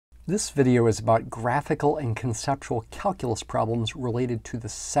This video is about graphical and conceptual calculus problems related to the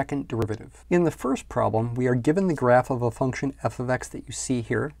second derivative. In the first problem, we are given the graph of a function f of x that you see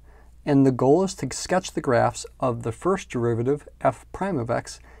here, and the goal is to sketch the graphs of the first derivative, f prime of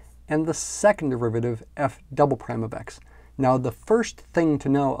x, and the second derivative, f double prime of x. Now, the first thing to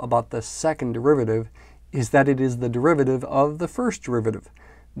know about the second derivative is that it is the derivative of the first derivative.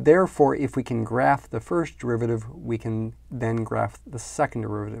 Therefore, if we can graph the first derivative, we can then graph the second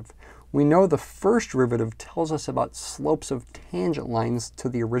derivative. We know the first derivative tells us about slopes of tangent lines to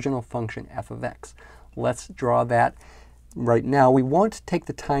the original function f of x. Let's draw that right now. We won't take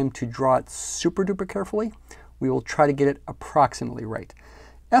the time to draw it super duper carefully. We will try to get it approximately right.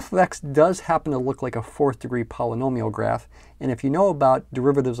 F of x does happen to look like a fourth degree polynomial graph, and if you know about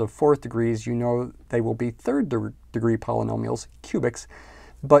derivatives of fourth degrees, you know they will be third degree polynomials, cubics.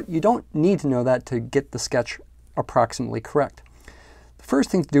 But you don't need to know that to get the sketch approximately correct. The first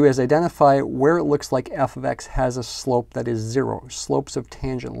thing to do is identify where it looks like f of x has a slope that is 0, slopes of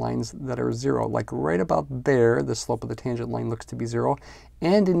tangent lines that are 0. Like right about there, the slope of the tangent line looks to be 0,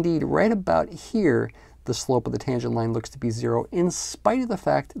 and indeed right about here, the slope of the tangent line looks to be 0, in spite of the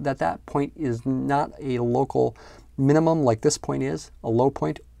fact that that point is not a local minimum like this point is, a low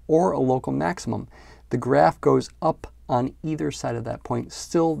point, or a local maximum. The graph goes up on either side of that point.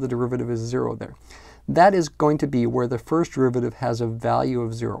 Still, the derivative is 0 there. That is going to be where the first derivative has a value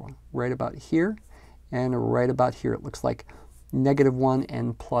of 0, right about here and right about here. It looks like -1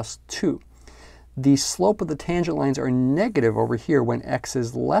 and +2. The slope of the tangent lines are negative over here when x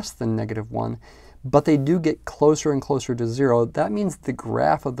is less than -1, but they do get closer and closer to 0. That means the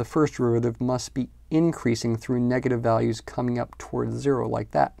graph of the first derivative must be increasing through negative values coming up towards 0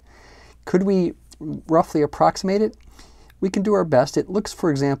 like that. Could we roughly approximate it? We can do our best. It looks, for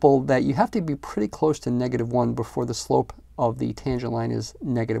example, that you have to be pretty close to -1 before the slope of the tangent line is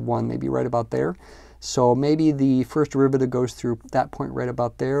 -1, maybe right about there. So maybe the first derivative goes through that point right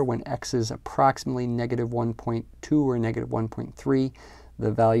about there when x is approximately -1.2 or -1.3.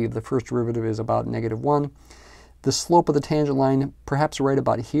 The value of the first derivative is about -1. The slope of the tangent line, perhaps right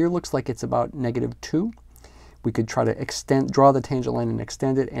about here, looks like it's about -2. We could try to draw the tangent line and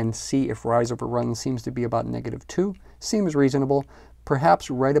extend it and see if rise over run seems to be about -2. Seems reasonable. Perhaps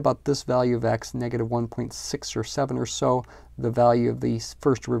right about this value of x, -1.6 or 7 or so, the value of the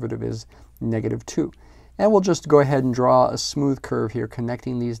first derivative is -2. And we'll just go ahead and draw a smooth curve here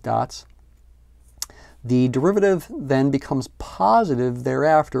connecting these dots. The derivative then becomes positive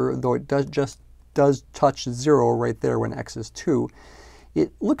thereafter, though it does touch 0 right there when x is 2.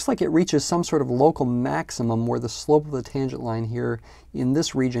 It looks like it reaches some sort of local maximum where the slope of the tangent line here in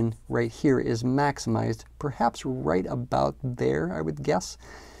this region right here is maximized, perhaps right about there, I would guess.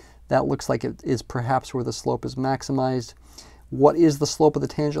 That looks like it is perhaps where the slope is maximized. What is the slope of the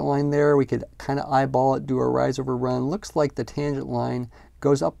tangent line there? We could kind of eyeball it, do a rise over run. Looks like the tangent line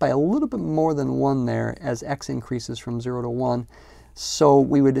goes up by a little bit more than 1 there as x increases from 0 to 1. So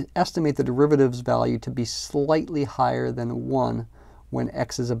we would estimate the derivative's value to be slightly higher than 1 when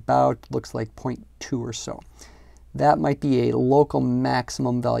x is about, looks like 0.2 or so. That might be a local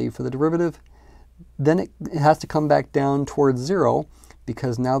maximum value for the derivative. Then it has to come back down towards 0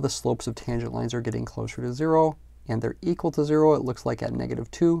 because now the slopes of tangent lines are getting closer to 0 and they're equal to 0, it looks like at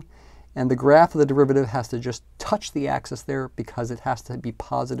 -2. And the graph of the derivative has to just touch the axis there because it has to be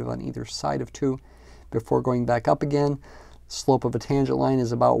positive on either side of 2 before going back up again. Slope of a tangent line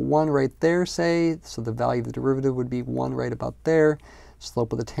is about 1 right there, say, so the value of the derivative would be 1 right about there.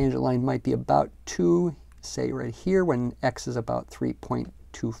 Slope of the tangent line might be about 2, say right here, when x is about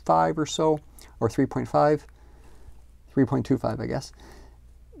 3.25 or so, or 3.25, I guess.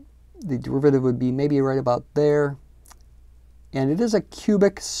 The derivative would be maybe right about there. And it is a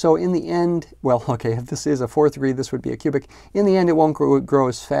cubic, so in the end, well, okay, if this is a fourth degree, this would be a cubic. In the end, it won't grow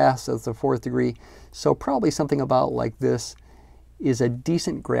as fast as the fourth degree, so probably something about like this is a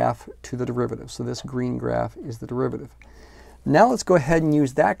decent graph to the derivative. So this green graph is the derivative. Now let's go ahead and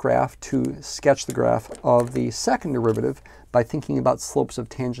use that graph to sketch the graph of the second derivative by thinking about slopes of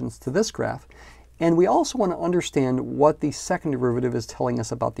tangents to this graph. And we also want to understand what the second derivative is telling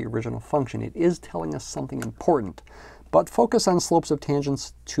us about the original function. It is telling us something important. But focus on slopes of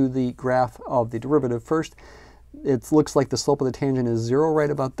tangents to the graph of the derivative first. It looks like the slope of the tangent is 0 right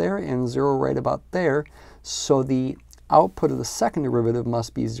about there and 0 right about there. So the output of the second derivative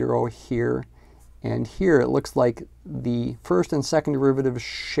must be 0 here and here. It looks like the first and second derivatives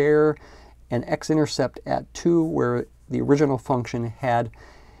share an x-intercept at 2, where the original function had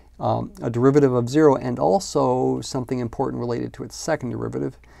a derivative of 0 and also something important related to its second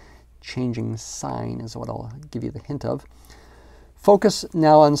derivative. Changing sign is what I'll give you the hint of. Focus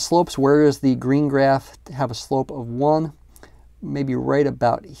now on slopes. Where does the green graph have a slope of 1? Maybe right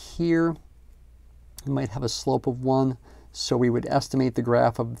about here. It might have a slope of 1. So we would estimate the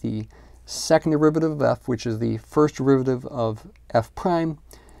graph of the second derivative of f, which is the first derivative of f prime,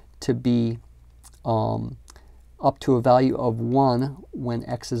 to be up to a value of 1 when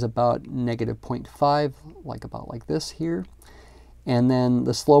x is about negative 0.5, about like this here. And then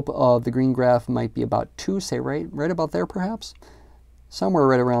the slope of the green graph might be about 2, say right about there perhaps. Somewhere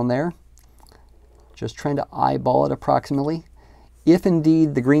right around there. Just trying to eyeball it approximately. If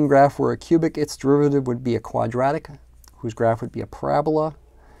indeed the green graph were a cubic, its derivative would be a quadratic, whose graph would be a parabola.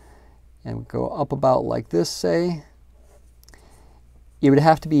 And we go up about like this, say. It would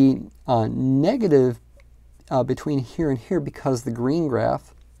have to be negative between here and here because the green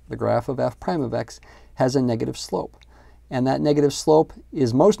graph, the graph of f prime of x, has a negative slope. And that negative slope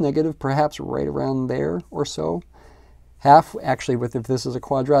is most negative, perhaps right around there or so. Actually, if this is a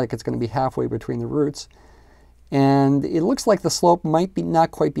quadratic, it's going to be halfway between the roots. And it looks like the slope might not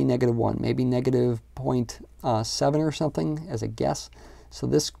quite be negative 1, maybe negative 0.7 or something as a guess. So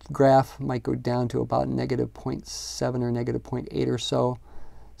this graph might go down to about negative 0.7 or negative 0.8 or so,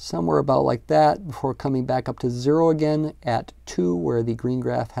 somewhere about like that, before coming back up to 0 again at 2, where the green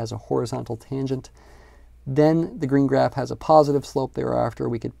graph has a horizontal tangent. Then the green graph has a positive slope thereafter.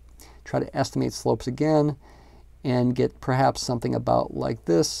 We could try to estimate slopes again and get perhaps something about like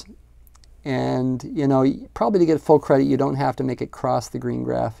this. And, you know, probably to get full credit, you don't have to make it cross the green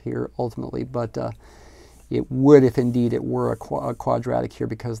graph here ultimately, but it would if indeed it were a quadratic here,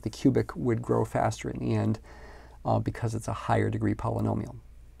 because the cubic would grow faster in the end because it's a higher degree polynomial.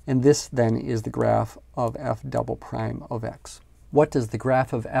 And this then is the graph of f double prime of x. What does the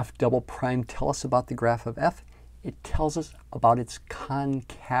graph of f double prime tell us about the graph of f? It tells us about its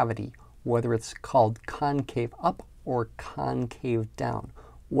concavity, whether it's called concave up or concave down.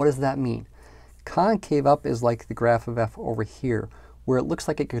 What does that mean? Concave up is like the graph of f over here, where it looks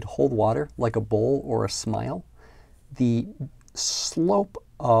like it could hold water, like a bowl or a smile. The slope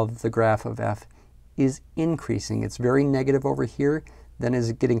of the graph of f is increasing. It's very negative over here, then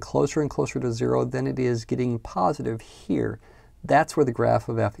is getting closer and closer to 0, then it is getting positive here. That's where the graph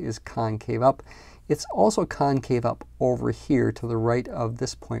of f is concave up. It's also concave up over here to the right of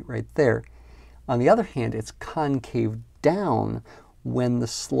this point right there. On the other hand, it's concave down when the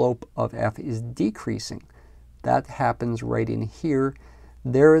slope of f is decreasing. That happens right in here.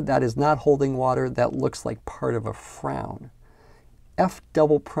 There, that is not holding water. That looks like part of a frown. F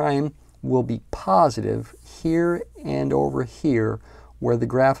double prime will be positive here and over here, where the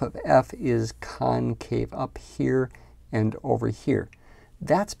graph of f is concave up here and over here.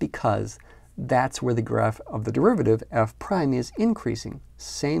 That's because that's where the graph of the derivative f prime is increasing.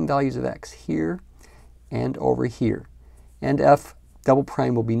 Same values of x here and over here. And f double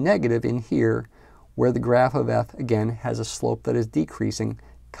prime will be negative in here, where the graph of f, again, has a slope that is decreasing,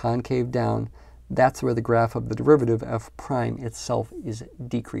 concave down. That's where the graph of the derivative f prime itself is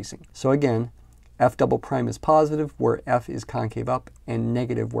decreasing. So again, f double prime is positive where f is concave up, and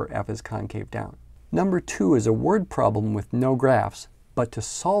negative where f is concave down. Number 2 is a word problem with no graphs, but to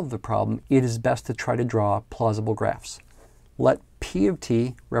solve the problem, it is best to try to draw plausible graphs. Let P of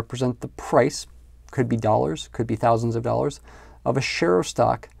t represent the price, could be dollars, could be thousands of dollars, of a share of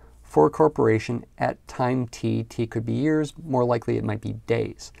stock for a corporation at time t. T could be years, more likely it might be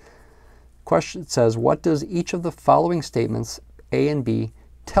days. Question says, what does each of the following statements, A and B,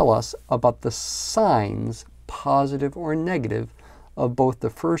 tell us about the signs, positive or negative, of both the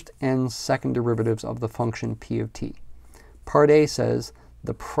first and second derivatives of the function P of t? Part A says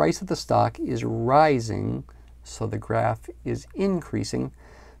the price of the stock is rising, so the graph is increasing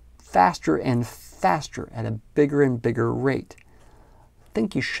faster and faster at a bigger and bigger rate. I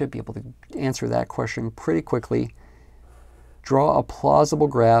think you should be able to answer that question pretty quickly. Draw a plausible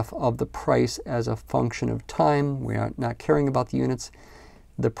graph of the price as a function of time. We are not caring about the units.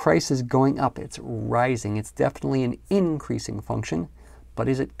 The price is going up. It's rising. It's definitely an increasing function. But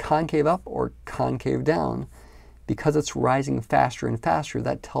is it concave up or concave down? Because it's rising faster and faster,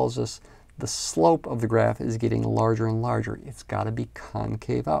 that tells us the slope of the graph is getting larger and larger. It's got to be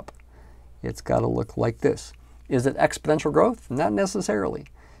concave up. It's got to look like this. Is it exponential growth? Not necessarily.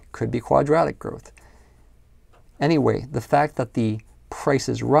 Could be quadratic growth. Anyway, the fact that the price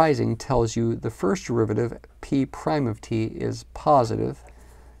is rising tells you the first derivative, p prime of t, is positive.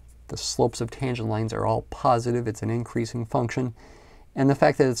 The slopes of tangent lines are all positive. It's an increasing function. And the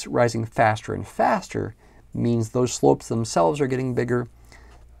fact that it's rising faster and faster means those slopes themselves are getting bigger.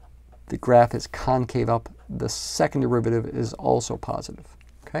 The graph is concave up. The second derivative is also positive.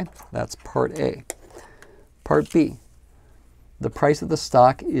 Okay, that's part A. Part B. the price of the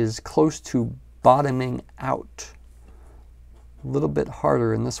stock is close to bottoming out. A little bit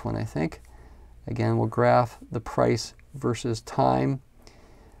harder in this one, I think. Again, we'll graph the price versus time.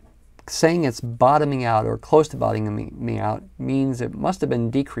 Saying it's bottoming out or close to bottoming out means it must have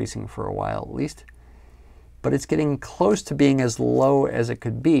been decreasing for a while at least. But it's getting close to being as low as it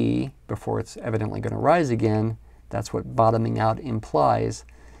could be before it's evidently going to rise again. That's what bottoming out implies.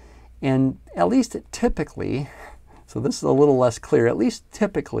 And at least typically, so this is a little less clear, at least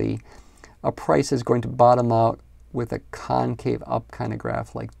typically a price is going to bottom out with a concave up kind of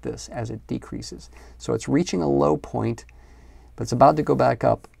graph like this as it decreases. So it's reaching a low point, but it's about to go back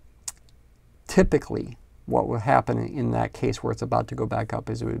up. Typically, what will happen in that case where it's about to go back up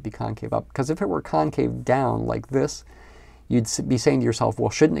is it would be concave up. Because if it were concave down like this, you'd be saying to yourself, well,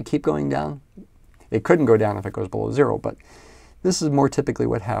 shouldn't it keep going down? It couldn't go down if it goes below zero, but this is more typically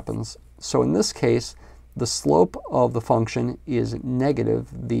what happens. So in this case, the slope of the function is negative.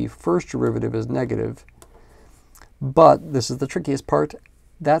 The first derivative is negative. But this is the trickiest part.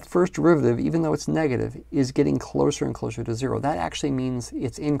 That first derivative, even though it's negative, is getting closer and closer to zero. That actually means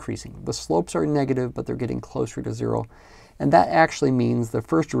it's increasing. The slopes are negative, but they're getting closer to zero. And that actually means the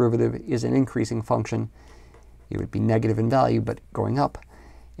first derivative is an increasing function. It would be negative in value, but going up.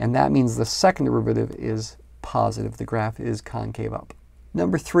 And that means the second derivative is positive. The graph is concave up.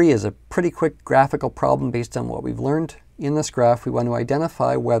 Number 3 is a pretty quick graphical problem based on what we've learned. In this graph, we want to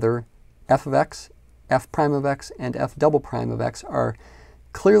identify whether f of x, f prime of x, and f double prime of x are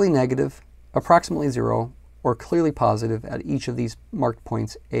clearly negative, approximately zero, or clearly positive at each of these marked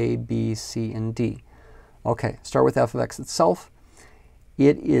points A, B, C, and D. Okay, start with f of x itself.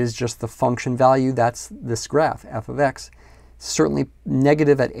 It is just the function value. That's this graph, f of x. Certainly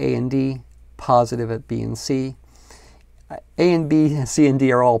negative at A and D, positive at B and C. A and B, C and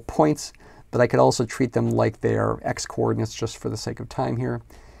D are all points, but I could also treat them like they are x coordinates just for the sake of time here.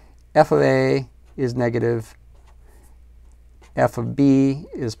 F of A is negative, f of B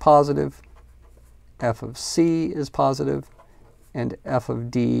is positive, f of C is positive, and f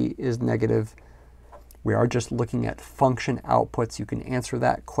of D is negative. We are just looking at function outputs. You can answer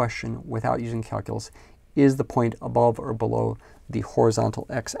that question without using calculus. Is the point above or below the horizontal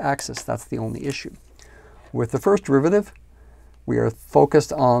x-axis? That's the only issue. With the first derivative, we are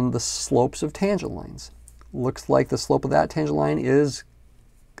focused on the slopes of tangent lines. Looks like the slope of that tangent line is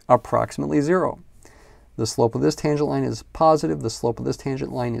approximately zero. The slope of this tangent line is positive. The slope of this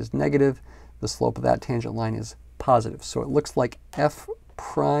tangent line is negative. The slope of that tangent line is positive. So it looks like f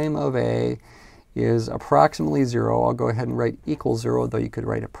prime of A is approximately zero. I'll go ahead and write equals zero, though you could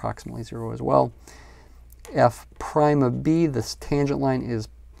write approximately zero as well. F prime of B, this tangent line is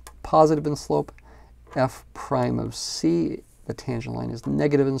positive in slope. F prime of C, the tangent line is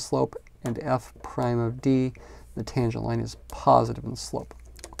negative in slope. And F prime of D, the tangent line is positive in slope.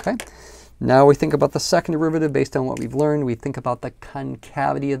 Okay? Now we think about the second derivative based on what we've learned. We think about the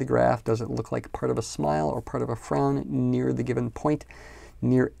concavity of the graph. Does it look like part of a smile or part of a frown near the given point?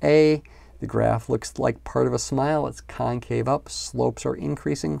 Near A, the graph looks like part of a smile. It's concave up. Slopes are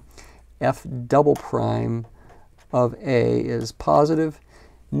increasing. F double prime of A is positive.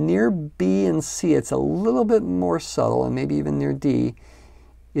 Near B and C, it's a little bit more subtle, and maybe even near D.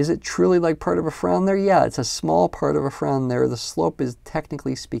 Is it truly like part of a frown there? Yeah, it's a small part of a frown there. The slope is,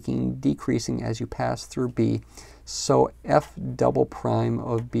 technically speaking, decreasing as you pass through B. So f double prime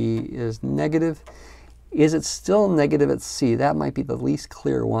of B is negative. Is it still negative at C? That might be the least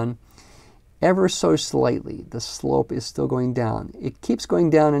clear one. Ever so slightly, the slope is still going down. It keeps going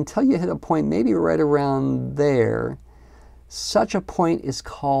down until you hit a point maybe right around there. Such a point is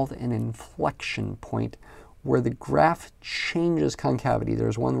called an inflection point, where the graph changes concavity.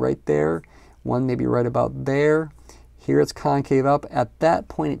 There's one right there, one maybe right about there. Here it's concave up. At that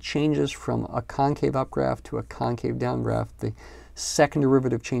point it changes from a concave up graph to a concave down graph. The second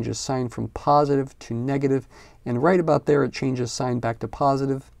derivative changes sign from positive to negative, and right about there it changes sign back to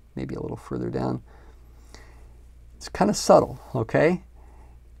positive, maybe a little further down. It's kind of subtle, okay?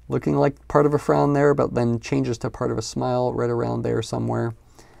 Looking like part of a frown there, but then changes to part of a smile right around there somewhere.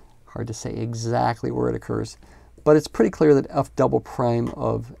 Hard to say exactly where it occurs, but it's pretty clear that f double prime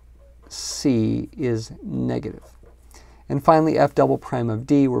of C is negative. And finally, f double prime of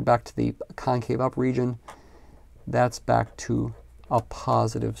D, we're back to the concave up region. That's back to a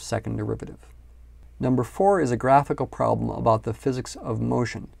positive second derivative. Number 4 is a graphical problem about the physics of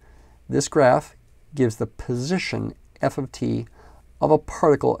motion. This graph gives the position f of t of a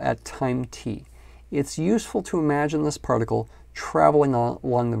particle at time t. It's useful to imagine this particle traveling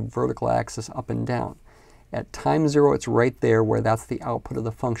along the vertical axis up and down. At time 0, it's right there where that's the output of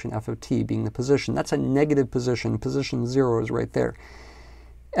the function f of t being the position. That's a negative position. Position 0 is right there.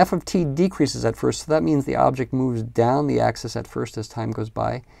 F of t decreases at first, so that means the object moves down the axis at first as time goes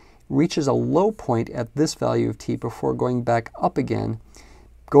by, reaches a low point at this value of t before going back up again,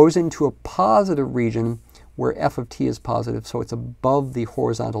 goes into a positive region where f of t is positive, so it's above the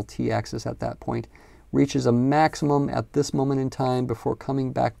horizontal t-axis at that point, reaches a maximum at this moment in time before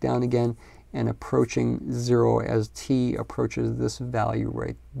coming back down again and approaching 0 as t approaches this value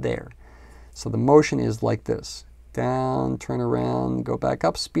right there. So the motion is like this. Down, turn around, go back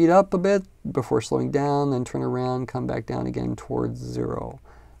up, speed up a bit before slowing down, then turn around, come back down again towards 0.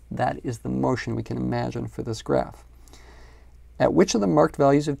 That is the motion we can imagine for this graph. At which of the marked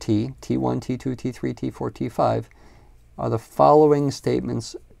values of t, t1, t2, t3, t4, t5, are the following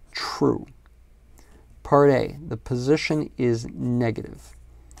statements true? Part A, the position is negative.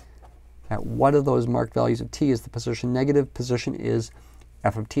 At what of those marked values of t is the position negative? Position is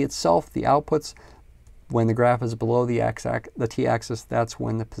f of t itself, the outputs. When the graph is below the t-axis, that's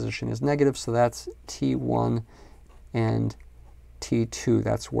when the position is negative. So that's t1 and t2.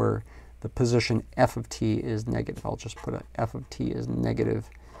 That's where the position f of t is negative. I'll just put a f of t is negative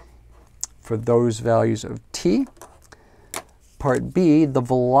for those values of t. Part B, the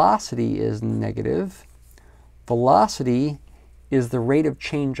velocity is negative. Velocity is the rate of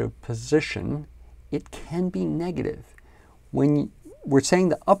change of position. It can be negative. When we're saying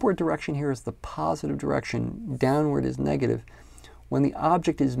the upward direction here is the positive direction, downward is negative. When the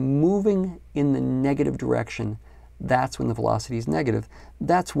object is moving in the negative direction, that's when the velocity is negative.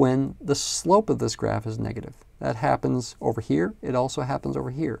 That's when the slope of this graph is negative. That happens over here. It also happens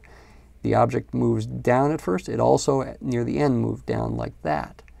over here. The object moves down at first. It also, near the end, moved down like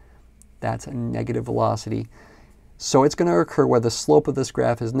that. That's a negative velocity. So it's going to occur where the slope of this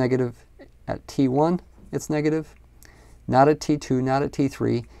graph is negative. At t1, it's negative. Not at t2, not at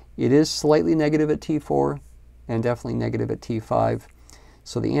t3. It is slightly negative at t4 and definitely negative at t5.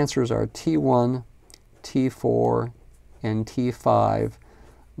 So the answers are t1, t4, and t5.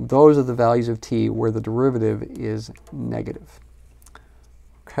 Those are the values of t where the derivative is negative.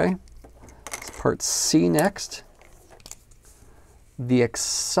 Okay, let's part C next. The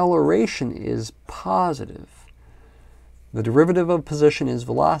acceleration is positive. The derivative of position is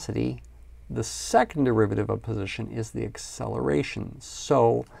velocity. The second derivative of position is the acceleration.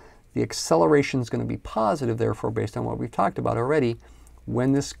 So the acceleration is going to be positive, therefore, based on what we've talked about already,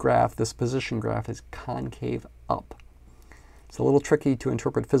 when this graph, this position graph, is concave up. It's a little tricky to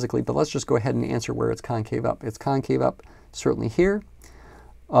interpret physically, but let's just go ahead and answer where it's concave up. It's concave up certainly here.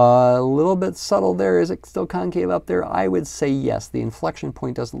 A little bit subtle there. Is it still concave up there? I would say yes. The inflection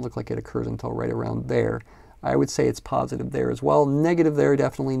point doesn't look like it occurs until right around there. I would say it's positive there as well. Negative there,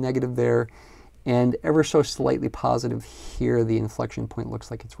 definitely negative there. And ever so slightly positive here. The inflection point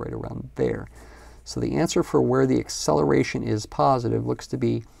looks like it's right around there. So the answer for where the acceleration is positive looks to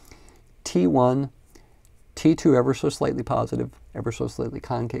be t1, t2 ever so slightly positive, ever so slightly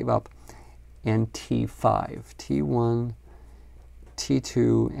concave up, and t5. t1,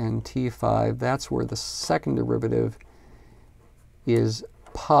 t2, and t5. That's where the second derivative is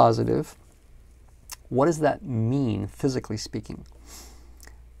positive. What does that mean, physically speaking?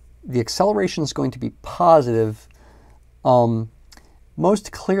 The acceleration is going to be positive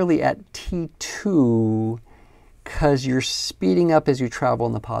most clearly at t2 because you're speeding up as you travel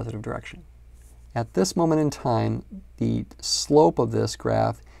in the positive direction. At this moment in time, the slope of this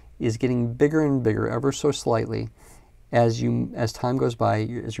graph is getting bigger and bigger, ever so slightly. As time goes by,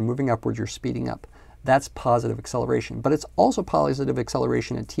 as you're moving upward, you're speeding up. That's positive acceleration. But it's also positive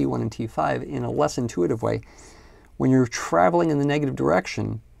acceleration at t1 and t5 in a less intuitive way. When you're traveling in the negative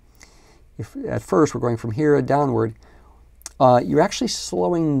direction, if at first we're going from here downward, you're actually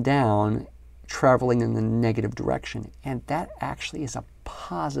slowing down traveling in the negative direction. And that actually is a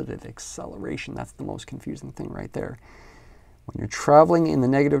positive acceleration. That's the most confusing thing right there. When you're traveling in the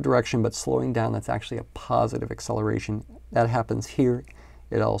negative direction but slowing down, that's actually a positive acceleration. That happens here.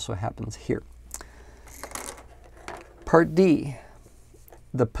 It also happens here. Part D,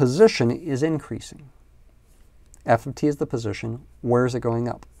 the position is increasing. F of t is the position. Where is it going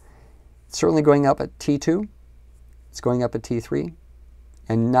up? It's certainly going up at t2. It's going up at t3,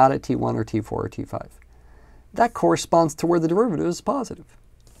 and not at t1 or t4 or t5. That corresponds to where the derivative is positive.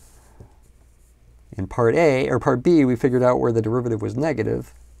 In part A, or part B, we figured out where the derivative was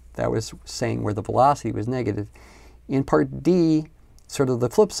negative. That was saying where the velocity was negative. In part D, sort of the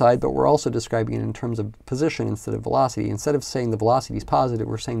flip side, but we're also describing it in terms of position instead of velocity. Instead of saying the velocity is positive,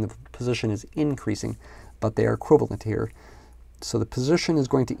 we're saying the position is increasing, but they are equivalent here. So the position is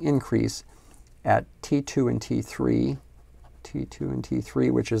going to increase at T2 and T3,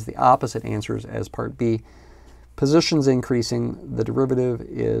 which is the opposite answers as part B. Position's increasing, the derivative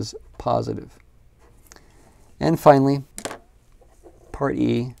is positive. And finally, part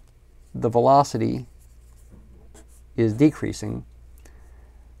E, the velocity is decreasing,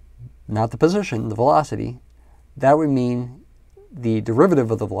 not the position, the velocity. That would mean the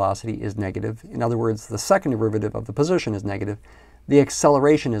derivative of the velocity is negative. In other words, the second derivative of the position is negative. The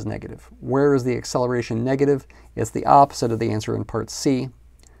acceleration is negative. Where is the acceleration negative? It's the opposite of the answer in part C.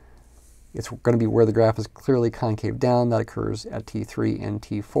 It's going to be where the graph is clearly concave down. That occurs at T3 and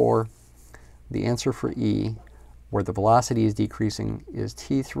T4. The answer for E, where the velocity is decreasing, is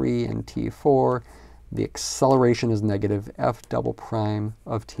T3 and T4. The acceleration is negative. F double prime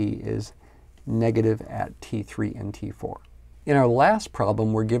of T is negative at T3 and T4. In our last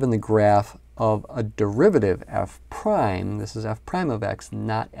problem, we're given the graph of a derivative f prime. This is f prime of x,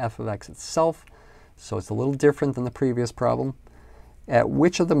 not f of x itself. So it's a little different than the previous problem. At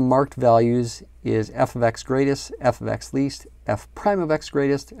which of the marked values is f of x greatest, f of x least, f prime of x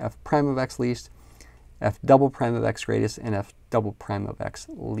greatest, f prime of x least, f double prime of x greatest, and f double prime of x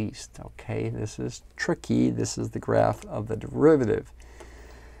least? Okay, this is tricky. This is the graph of the derivative.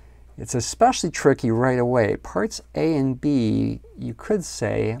 It's especially tricky right away. Parts A and B, you could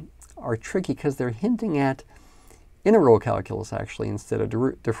say, are tricky because they're hinting at integral calculus, actually, instead of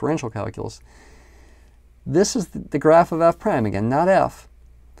differential calculus. This is the graph of f prime, again, not f.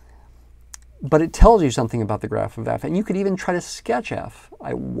 But it tells you something about the graph of f. And you could even try to sketch f.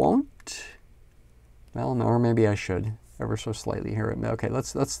 I won't. Well, no, or maybe I should, ever so slightly here. Okay,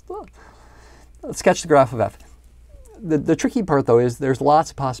 let's sketch the graph of f. The tricky part, though, is there's lots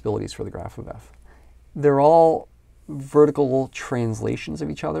of possibilities for the graph of f. They're all vertical translations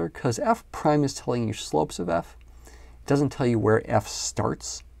of each other, because f prime is telling you slopes of f. It doesn't tell you where f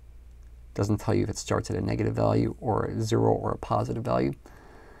starts. It doesn't tell you if it starts at a negative value or a 0 or a positive value.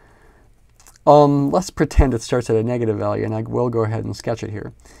 Let's pretend it starts at a negative value, and I will go ahead and sketch it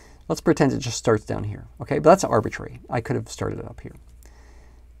here. Let's pretend it just starts down here. Okay, but that's arbitrary. I could have started it up here.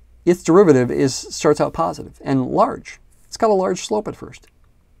 Its derivative starts out positive and large. It's got a large slope at first.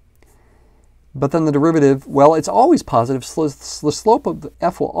 But then the derivative, well, it's always positive. So the slope of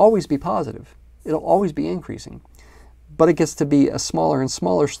f will always be positive. It'll always be increasing. But it gets to be a smaller and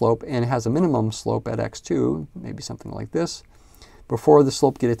smaller slope and has a minimum slope at x2, maybe something like this, before the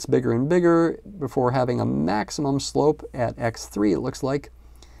slope gets bigger and bigger, before having a maximum slope at x3, it looks like,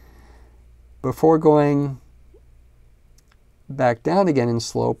 before going back down again in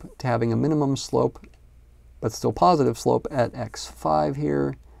slope to having a minimum slope, but still positive slope at x5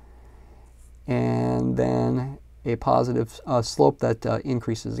 here, and then a positive slope that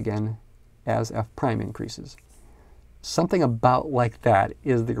increases again as f prime increases. Something about like that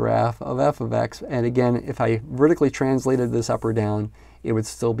is the graph of f of x, and again, if I vertically translated this up or down, it would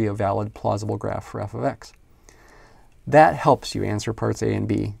still be a valid, plausible graph for f of x. That helps you answer parts A and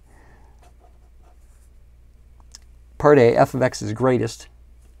B. Part A, f of x is greatest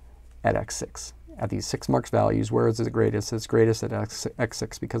at x6. At these 6 marked values, where is it greatest? It's greatest at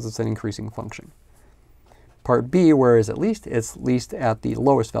x6 because it's an increasing function. Part B, where is it least? It's least at the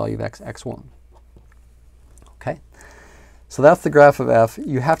lowest value of x, x1. Okay? So that's the graph of f.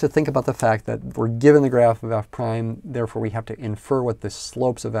 You have to think about the fact that we're given the graph of f prime, therefore we have to infer what the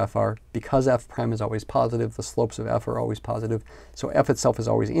slopes of f are. Because f prime is always positive, the slopes of f are always positive, so f itself is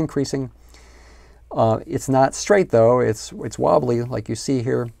always increasing. It's not straight, though. It's wobbly, like you see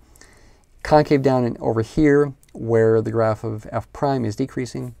here. Concave down and over here, where the graph of f prime is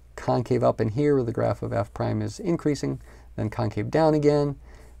decreasing. Concave up in here, where the graph of f prime is increasing. Then concave down again.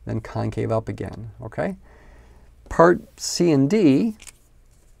 Then concave up again. Okay? Part C and D,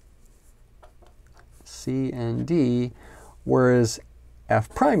 where is f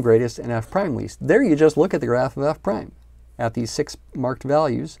prime greatest and f prime least? There you just look at the graph of f prime. At these 6 marked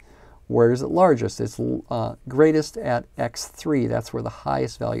values, where is it largest? It's greatest at x3. That's where the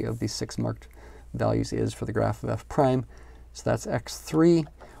highest value of these 6 marked values is for the graph of f prime. So that's x3.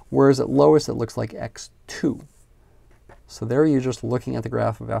 Where is it lowest? It looks like x2. So there you're just looking at the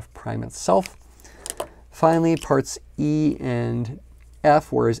graph of f prime itself. Finally, parts E and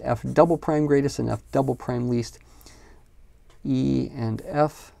F, where is f double prime greatest and f double prime least? E and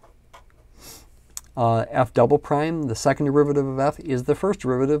F. F double prime, the second derivative of f, is the first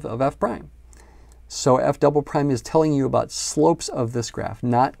derivative of f prime. So f double prime is telling you about slopes of this graph,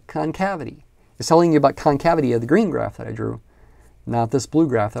 not concavity. It's telling you about concavity of the green graph that I drew, not this blue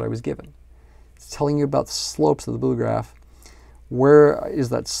graph that I was given. It's telling you about the slopes of the blue graph. Where is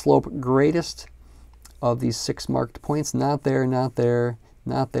that slope greatest of these 6 marked points? Not there, not there.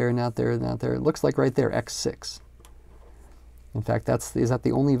 Not there, not there, not there. It looks like right there, x6. In fact, is that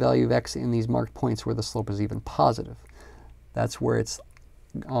the only value of x in these marked points where the slope is even positive. That's where it's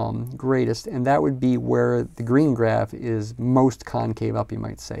greatest, and that would be where the green graph is most concave up, you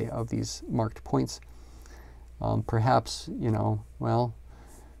might say, of these marked points. Perhaps, you know, well,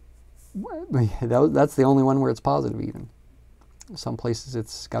 that's the only one where it's positive even. Some places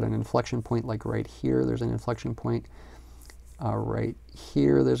it's got an inflection point, like right here, there's an inflection point. Right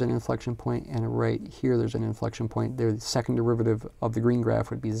here, there's an inflection point, and right here, there's an inflection point. The second derivative of the green graph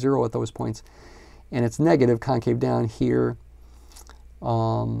would be 0 at those points, and it's negative, concave down here,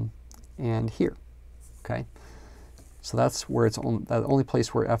 and here. Okay, so that's where it's the only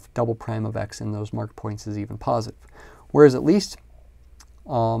place where f double prime of x in those marked points is even positive. Whereas at least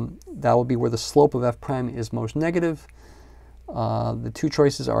that will be where the slope of f prime is most negative. The two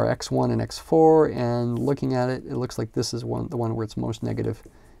choices are x1 and x4, and looking at it, it looks like this is the one where it's most negative,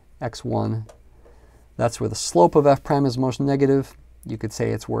 x1. That's where the slope of f prime is most negative. You could say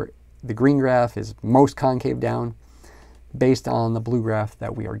it's where the green graph is most concave down based on the blue graph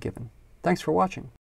that we are given. Thanks for watching.